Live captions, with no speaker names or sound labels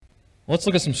Let's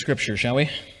look at some scripture, shall we?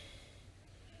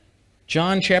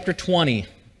 John chapter 20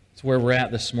 is where we're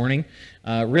at this morning.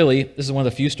 Really, this is one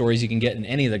of the few stories you can get in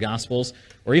any of the Gospels,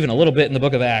 or even a little bit in the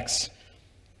book of Acts.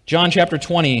 John chapter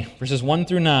 20, verses 1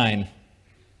 through 9.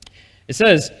 It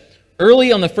says,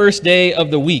 "Early on the first day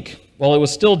of the week, while it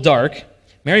was still dark,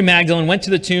 Mary Magdalene went to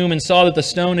the tomb and saw that the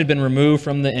stone had been removed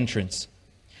from the entrance.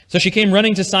 So she came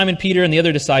running to Simon Peter and the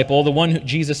other disciple, the one who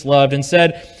Jesus loved, and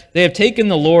said, 'They have taken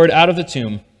the Lord out of the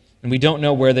tomb, and we don't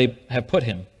know where they have put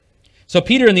him.' So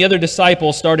Peter and the other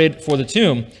disciple started for the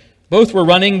tomb. Both were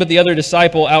running, but the other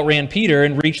disciple outran Peter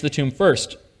and reached the tomb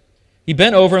first. He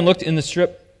bent over and looked in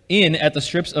at the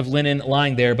strips of linen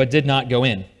lying there, but did not go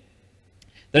in.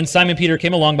 Then Simon Peter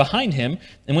came along behind him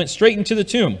and went straight into the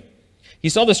tomb. He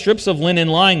saw the strips of linen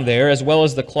lying there, as well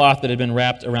as the cloth that had been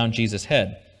wrapped around Jesus'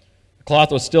 head. The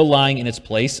cloth was still lying in its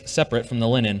place, separate from the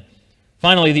linen.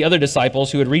 Finally, the other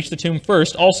disciples who had reached the tomb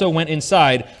first also went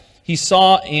inside. He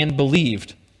saw and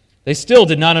believed. They still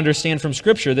did not understand from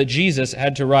Scripture that Jesus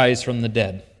had to rise from the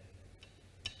dead."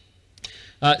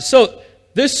 So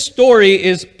this story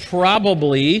is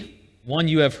probably one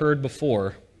you have heard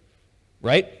before,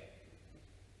 right?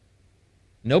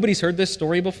 Nobody's heard this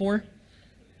story before?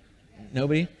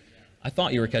 Nobody? I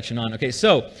thought you were catching on. Okay,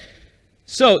 so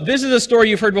this is a story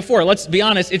you've heard before. Let's be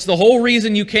honest, it's the whole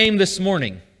reason you came this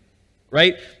morning,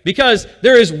 right? Because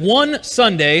there is one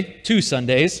Sunday, 2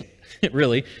 Sundays,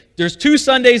 really, there's 2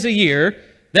 Sundays a year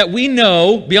that we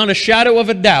know, beyond a shadow of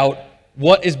a doubt,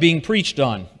 what is being preached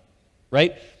on,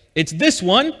 right? It's this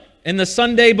one and the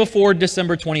Sunday before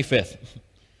December 25th.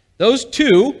 Those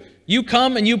 2, you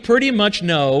come and you pretty much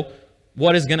know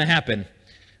what is going to happen,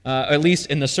 at least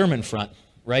in the sermon front,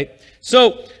 right?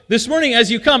 So this morning,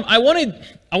 as you come, I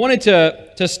wanted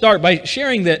to start by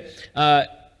sharing that,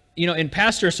 in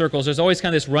pastor circles, there's always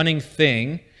kind of this running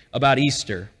thing about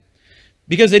Easter.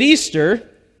 Because at Easter,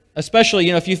 especially,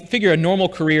 if you figure a normal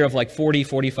career of like 40,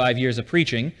 45 years of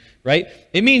preaching, right?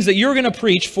 It means that you're going to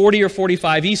preach 40 or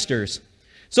 45 Easters.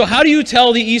 So how do you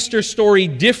tell the Easter story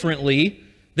differently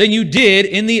than you did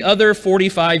in the other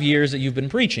 45 years that you've been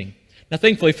preaching? Now,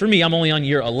 thankfully for me, I'm only on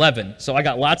year 11, so I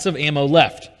got lots of ammo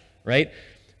left, right?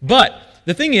 But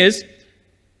the thing is,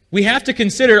 we have to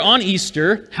consider on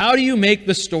Easter, how do you make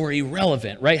the story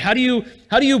relevant, right? How do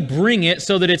you bring it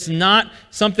so that it's not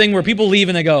something where people leave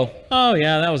and they go, "Oh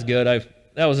yeah, that was good.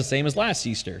 That was the same as last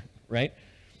Easter," right?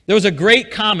 There was a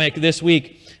great comic this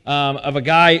week of a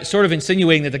guy sort of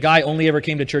insinuating that the guy only ever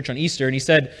came to church on Easter, and he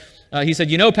said,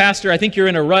 "Pastor, I think you're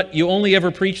in a rut. You only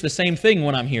ever preach the same thing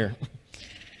when I'm here."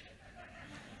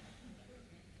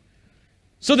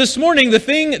 So this morning, the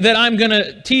thing that I'm going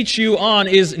to teach you on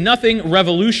is nothing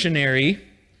revolutionary.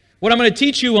 What I'm going to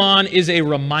teach you on is a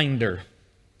reminder.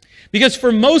 Because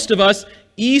for most of us,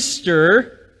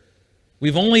 Easter,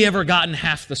 we've only ever gotten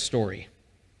half the story.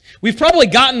 We've probably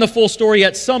gotten the full story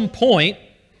at some point,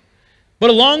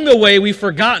 but along the way, we've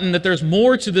forgotten that there's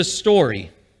more to this story.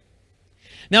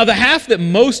 Now, the half that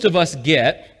most of us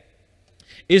get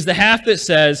is the half that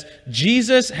says,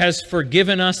 Jesus has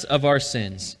forgiven us of our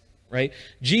sins. Right?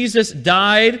 Jesus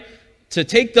died to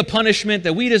take the punishment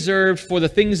that we deserved for the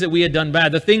things that we had done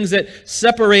bad, the things that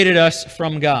separated us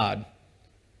from God.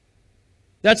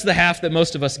 That's the half that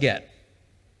most of us get.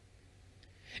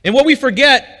 And what we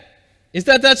forget is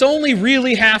that that's only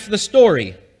really half the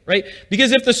story, right?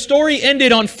 Because if the story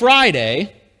ended on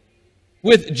Friday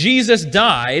with Jesus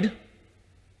died,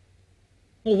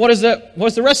 well, what's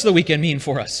the rest of the weekend mean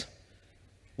for us?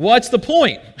 What's the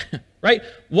point? Right?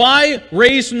 Why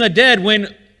raise from the dead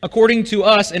when, according to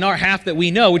us in our half that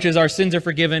we know, which is our sins are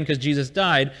forgiven because Jesus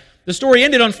died, the story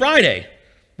ended on Friday?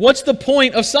 What's the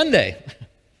point of Sunday?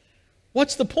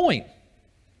 What's the point?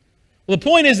 Well, the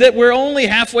point is that we're only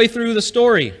halfway through the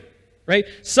story, right?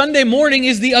 Sunday morning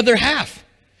is the other half.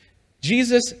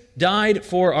 Jesus died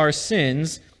for our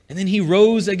sins, and then he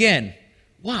rose again.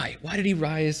 Why? Why did he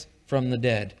rise from the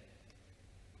dead?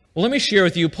 Well, let me share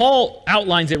with you. Paul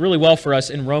outlines it really well for us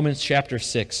in Romans chapter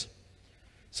 6.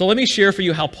 So let me share for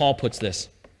you how Paul puts this.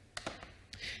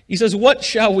 He says, "What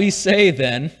shall we say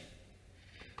then?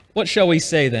 What shall we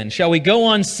say then? Shall we go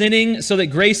on sinning so that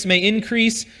grace may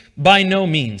increase? By no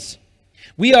means.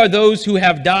 We are those who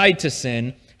have died to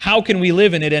sin. How can we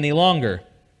live in it any longer?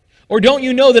 Or don't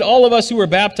you know that all of us who were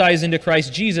baptized into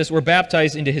Christ Jesus were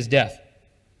baptized into his death?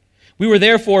 We were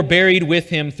therefore buried with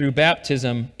him through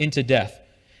baptism into death,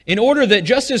 in order that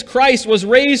just as Christ was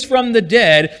raised from the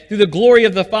dead through the glory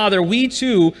of the Father, we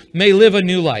too may live a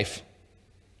new life.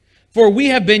 For we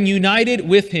have been united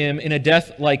with him in a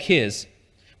death like his.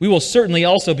 We will certainly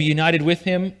also be united with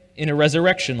him in a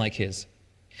resurrection like his.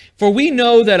 For we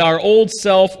know that our old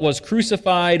self was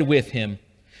crucified with him,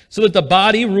 so that the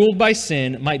body ruled by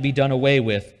sin might be done away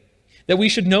with, that we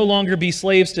should no longer be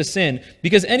slaves to sin,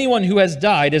 because anyone who has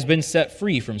died has been set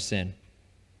free from sin.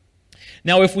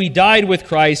 Now if we died with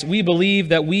Christ, we believe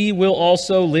that we will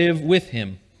also live with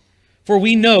him. For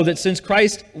we know that since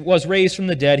Christ was raised from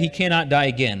the dead, he cannot die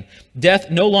again. Death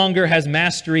no longer has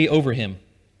mastery over him.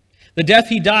 The death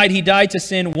he died to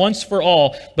sin once for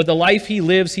all, but the life he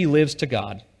lives to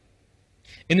God.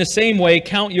 In the same way,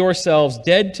 count yourselves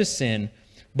dead to sin,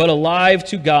 but alive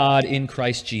to God in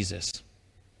Christ Jesus.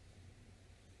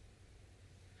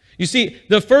 You see,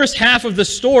 the first half of the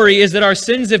story is that our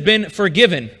sins have been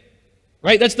forgiven,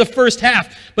 right? That's the first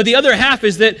half. But the other half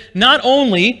is that not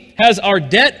only has our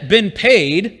debt been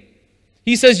paid,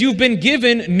 he says you've been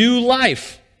given new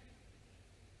life,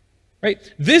 right?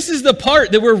 This is the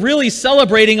part that we're really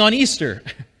celebrating on Easter,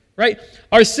 right?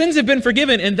 Our sins have been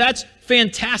forgiven, and that's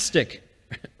fantastic.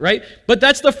 Right? But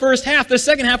that's the first half. The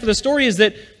second half of the story is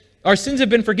that our sins have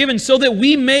been forgiven so that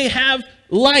we may have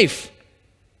life.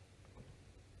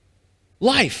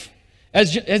 Life.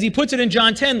 As he puts it in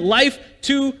John 10, life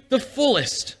to the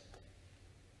fullest.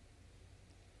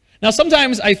 Now,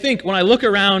 sometimes I think when I look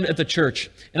around at the church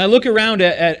and I look around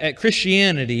at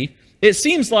Christianity, it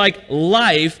seems like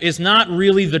life is not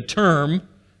really the term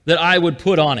that I would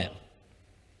put on it.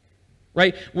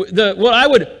 Right? What I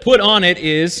would put on it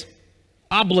is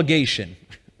obligation,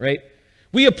 right?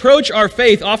 We approach our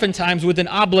faith oftentimes with an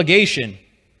obligation.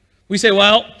 We say,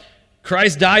 well,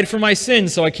 Christ died for my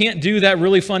sins, so I can't do that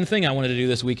really fun thing I wanted to do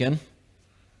this weekend,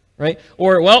 right?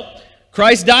 Or, well,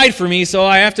 Christ died for me, so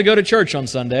I have to go to church on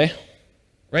Sunday,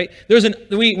 right?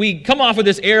 We come off with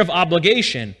this air of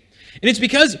obligation, and it's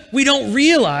because we don't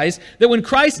realize that when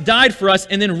Christ died for us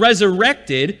and then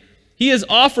resurrected, he has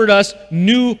offered us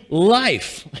new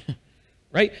life.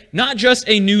 Right? Not just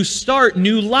a new start,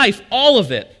 new life, all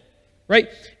of it, right?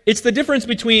 It's the difference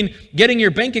between getting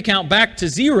your bank account back to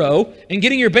zero and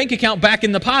getting your bank account back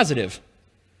in the positive.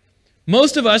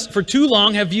 Most of us, for too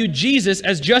long, have viewed Jesus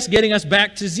as just getting us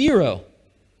back to zero.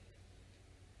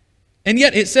 And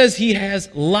yet it says he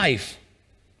has life.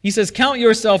 He says, count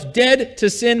yourself dead to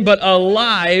sin, but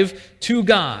alive to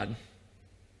God.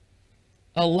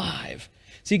 Alive.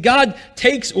 See, God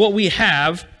takes what we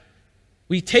have.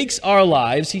 He takes our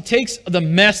lives, he takes the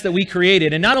mess that we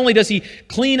created, and not only does he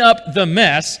clean up the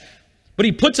mess, but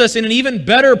he puts us in an even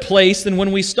better place than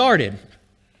when we started.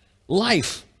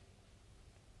 Life.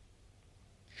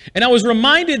 And I was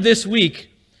reminded this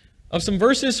week of some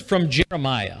verses from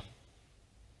Jeremiah.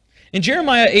 In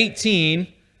Jeremiah 18,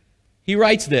 he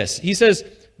writes this. He says,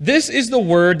 "This is the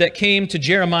word that came to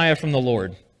Jeremiah from the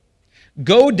Lord.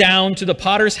 Go down to the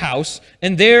potter's house,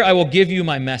 and there I will give you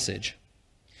my message.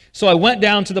 So I went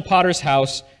down to the potter's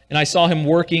house, and I saw him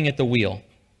working at the wheel.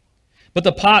 But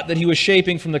the pot that he was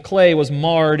shaping from the clay was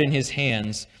marred in his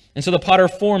hands, and so the potter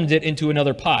formed it into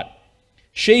another pot,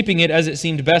 shaping it as it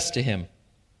seemed best to him.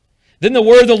 Then the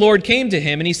word of the Lord came to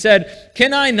him, and he said,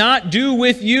 'Can I not do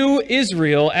with you,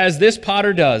 Israel, as this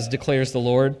potter does, declares the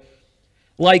Lord?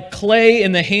 Like clay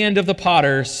in the hand of the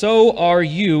potter, so are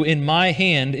you in my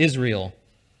hand, Israel.'"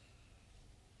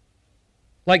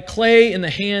 Like clay in the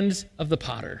hands of the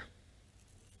potter.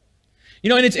 You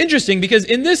know, and it's interesting because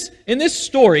in this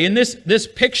story, in this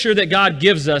picture that God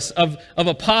gives us of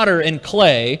a potter and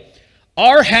clay,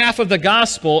 our half of the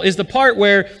gospel is the part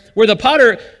where the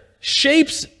potter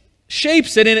shapes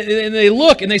it, and they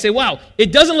look and they say, wow,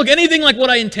 it doesn't look anything like what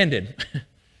I intended.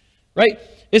 Right?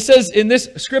 It says in this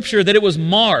scripture that it was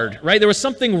marred, right? There was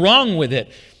something wrong with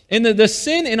it. And the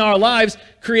sin in our lives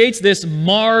creates this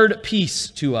marred piece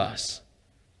to us.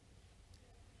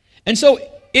 And so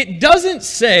it doesn't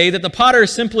say that the potter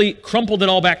simply crumpled it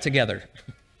all back together,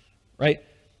 right?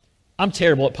 I'm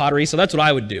terrible at pottery, so that's what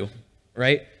I would do,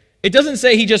 right? It doesn't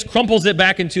say he just crumples it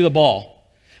back into the ball.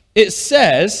 It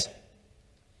says,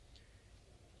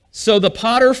 so the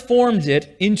potter formed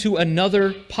it into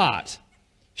another pot,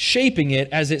 shaping it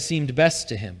as it seemed best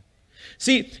to him.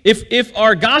 See, if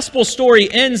our gospel story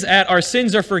ends at our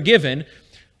sins are forgiven,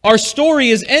 our story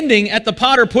is ending at the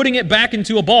potter putting it back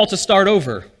into a ball to start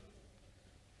over.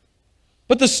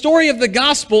 But the story of the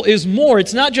gospel is more.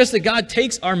 It's not just that God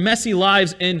takes our messy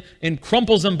lives and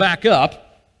crumples them back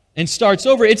up and starts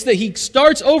over. It's that he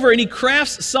starts over and he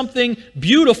crafts something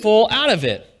beautiful out of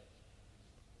it.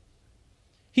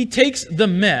 He takes the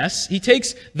mess, he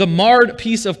takes the marred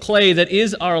piece of clay that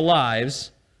is our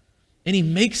lives, and he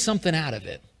makes something out of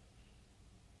it.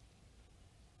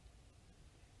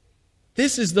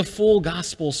 This is the full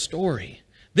gospel story.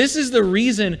 This is the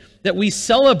reason that we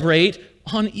celebrate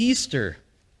on Easter.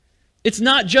 It's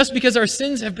not just because our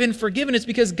sins have been forgiven. It's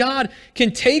because God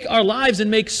can take our lives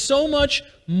and make so much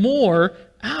more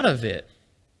out of it.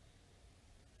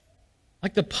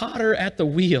 Like the potter at the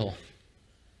wheel.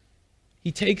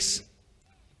 He takes a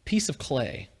piece of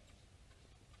clay,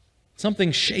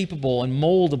 something shapeable and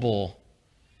moldable,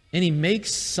 and he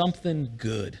makes something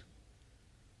good.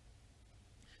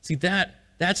 See,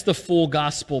 that's the full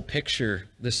gospel picture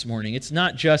this morning. It's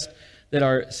not just that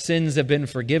our sins have been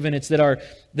forgiven. It's that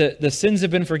the sins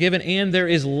have been forgiven and there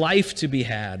is life to be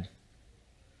had.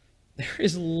 There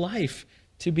is life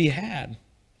to be had.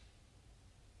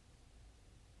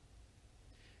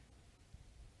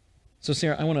 So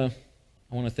Sarah, I want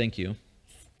to thank you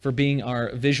for being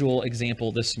our visual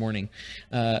example this morning.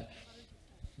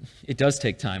 It does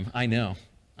take time. I know.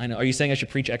 Are you saying I should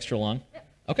preach extra long?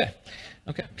 Okay.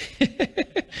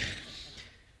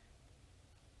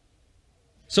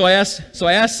 So I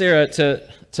asked Sarah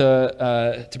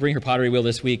to bring her pottery wheel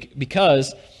this week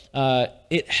because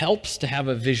it helps to have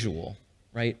a visual,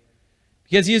 right?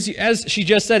 Because as she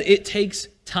just said, it takes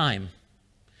time.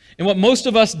 And what most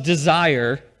of us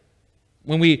desire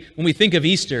when we think of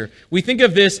Easter, we think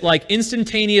of this like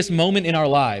instantaneous moment in our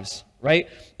lives, right?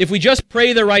 If we just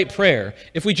pray the right prayer,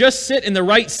 if we just sit in the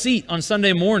right seat on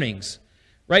Sunday mornings,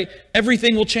 right,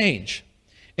 everything will change.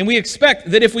 And we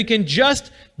expect that if we can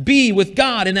just be with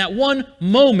God in that one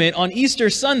moment on Easter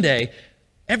Sunday,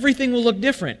 everything will look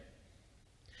different.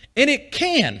 And it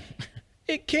can.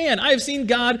 It can. I've seen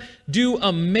God do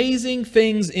amazing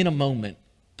things in a moment.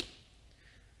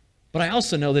 But I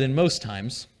also know that in most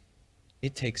times,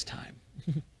 it takes time.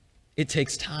 It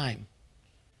takes time.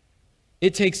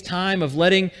 It takes time of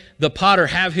letting the potter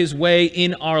have his way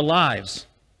in our lives.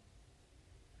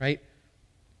 Right?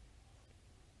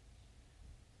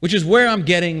 Which is where I'm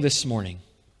getting this morning.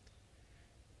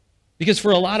 Because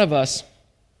for a lot of us,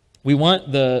 we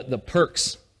want the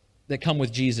perks that come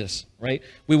with Jesus, right?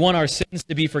 We want our sins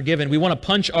to be forgiven. We want to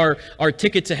punch our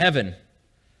ticket to heaven.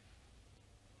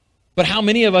 But how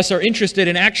many of us are interested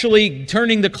in actually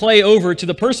turning the clay over to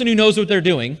the person who knows what they're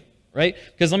doing, right?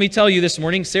 Because let me tell you this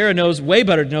morning, Sarah way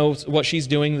better knows what she's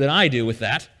doing than I do with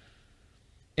that.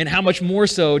 And how much more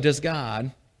so does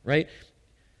God, right?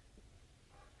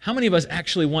 How many of us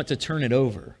actually want to turn it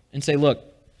over and say, look,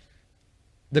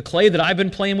 the clay that I've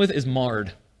been playing with is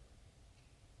marred.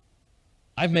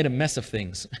 I've made a mess of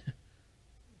things.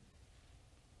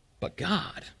 But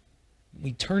God,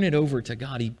 we turn it over to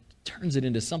God. He turns it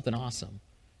into something awesome.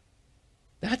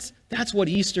 That's what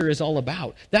Easter is all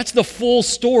about. That's the full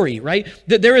story, right?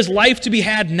 That there is life to be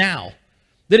had now.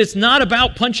 That it's not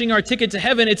about punching our ticket to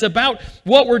heaven. It's about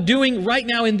what we're doing right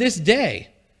now in this day.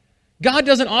 God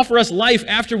doesn't offer us life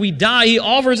after we die. He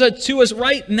offers it to us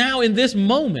right now in this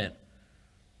moment.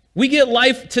 We get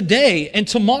life today and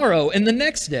tomorrow and the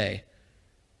next day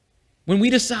when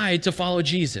we decide to follow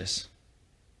Jesus.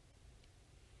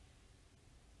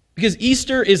 Because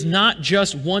Easter is not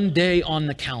just one day on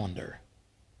the calendar.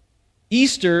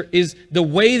 Easter is the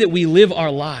way that we live our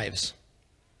lives.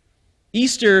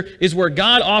 Easter is where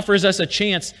God offers us a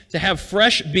chance to have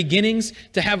fresh beginnings,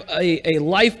 to have a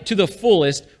life to the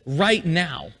fullest right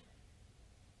now.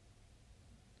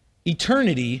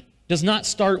 Eternity does not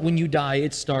start when you die,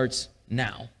 it starts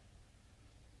now.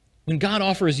 When God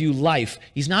offers you life,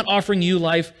 He's not offering you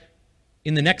life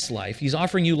in the next life. He's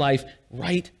offering you life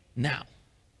right now.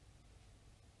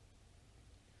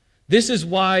 This is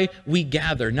why we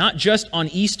gather, not just on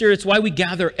Easter, it's why we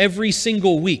gather every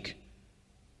single week.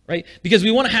 Right? Because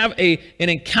we want to have an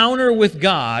encounter with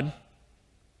God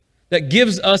that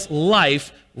gives us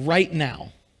life right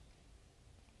now.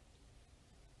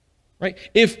 Right?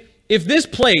 If this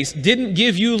place didn't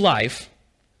give you life,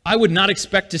 I would not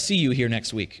expect to see you here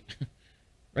next week.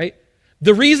 Right?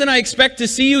 The reason I expect to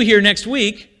see you here next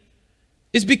week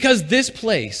is because this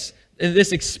place,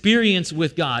 this experience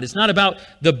with God, it's not about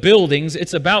the buildings,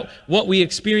 it's about what we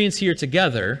experience here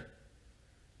together.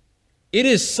 It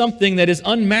is something that is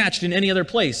unmatched in any other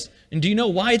place. And do you know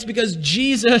why? It's because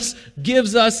Jesus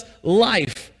gives us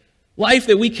life. Life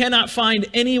that we cannot find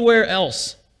anywhere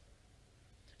else.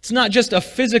 It's not just a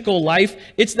physical life.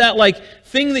 It's that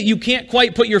thing that you can't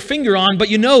quite put your finger on, but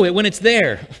you know it when it's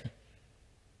there.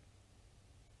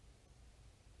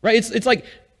 Right? It's like,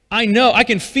 I know, I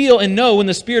can feel and know when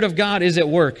the Spirit of God is at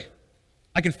work.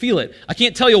 I can feel it. I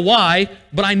can't tell you why,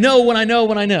 but I know when I know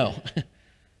when I know.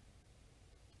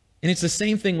 And it's the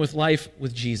same thing with life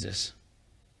with Jesus.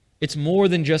 It's more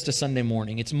than just a Sunday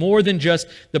morning. It's more than just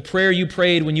the prayer you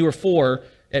prayed when you were 4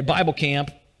 at Bible camp,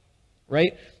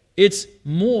 right? It's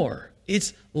more.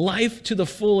 It's life to the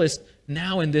fullest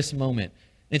now in this moment.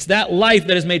 It's that life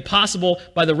that is made possible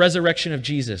by the resurrection of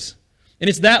Jesus. And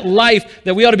it's that life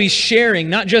that we ought to be sharing,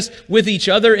 not just with each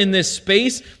other in this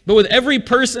space, but with every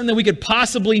person that we could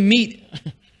possibly meet.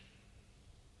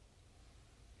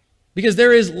 Because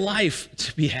there is life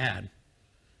to be had,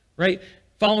 right?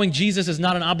 Following Jesus is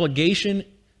not an obligation.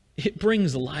 It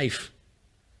brings life.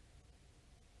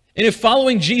 And if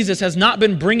following Jesus has not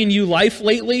been bringing you life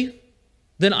lately,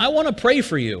 then I want to pray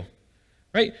for you,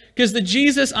 right? Because the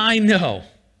Jesus I know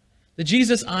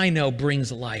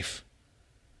brings life.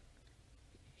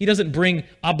 He doesn't bring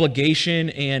obligation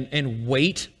and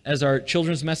weight, as our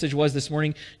children's message was this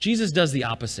morning. Jesus does the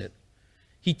opposite.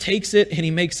 He takes it and he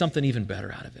makes something even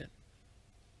better out of it.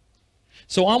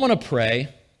 So I want to pray.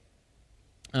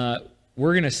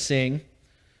 We're going to sing.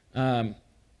 I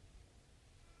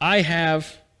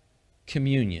have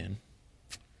communion.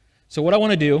 So what I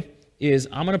want to do is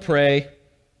I'm going to pray.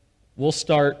 We'll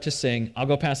start to sing. I'll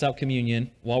go pass out communion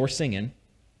while we're singing.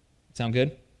 Sound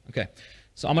good? Okay.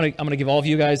 So I'm going to give all of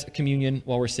you guys communion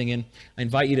while we're singing. I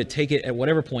invite you to take it at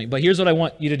whatever point. But here's what I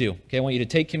want you to do. Okay, I want you to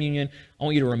take communion. I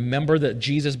want you to remember that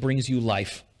Jesus brings you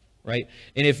life, right?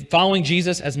 And if following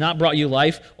Jesus has not brought you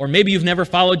life, or maybe you've never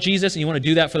followed Jesus and you want to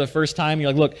do that for the first time,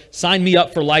 you're like, look, sign me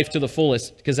up for life to the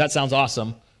fullest, because that sounds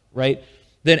awesome, right?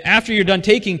 Then after you're done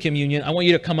taking communion, I want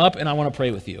you to come up and I want to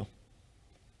pray with you.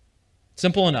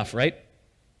 Simple enough, right?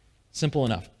 Simple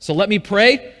enough. So let me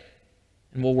pray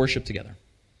and we'll worship together.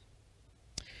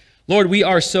 Lord, we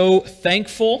are so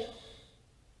thankful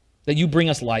that you bring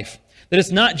us life. That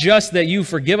it's not just that you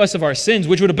forgive us of our sins,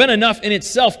 which would have been enough in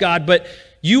itself, God, but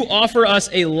you offer us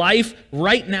a life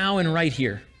right now and right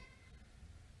here.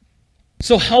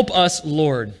 So help us,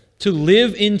 Lord, to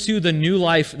live into the new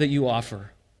life that you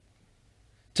offer.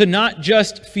 To not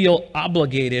just feel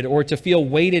obligated or to feel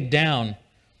weighted down,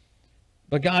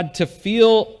 but God, to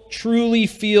truly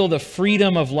feel the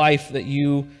freedom of life that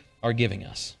you are giving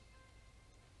us.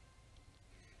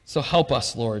 So help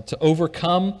us, Lord, to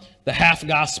overcome the half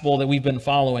gospel that we've been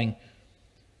following.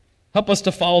 Help us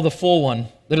to follow the full one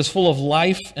that is full of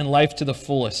life and life to the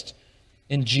fullest.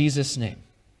 In Jesus' name,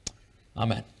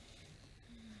 amen.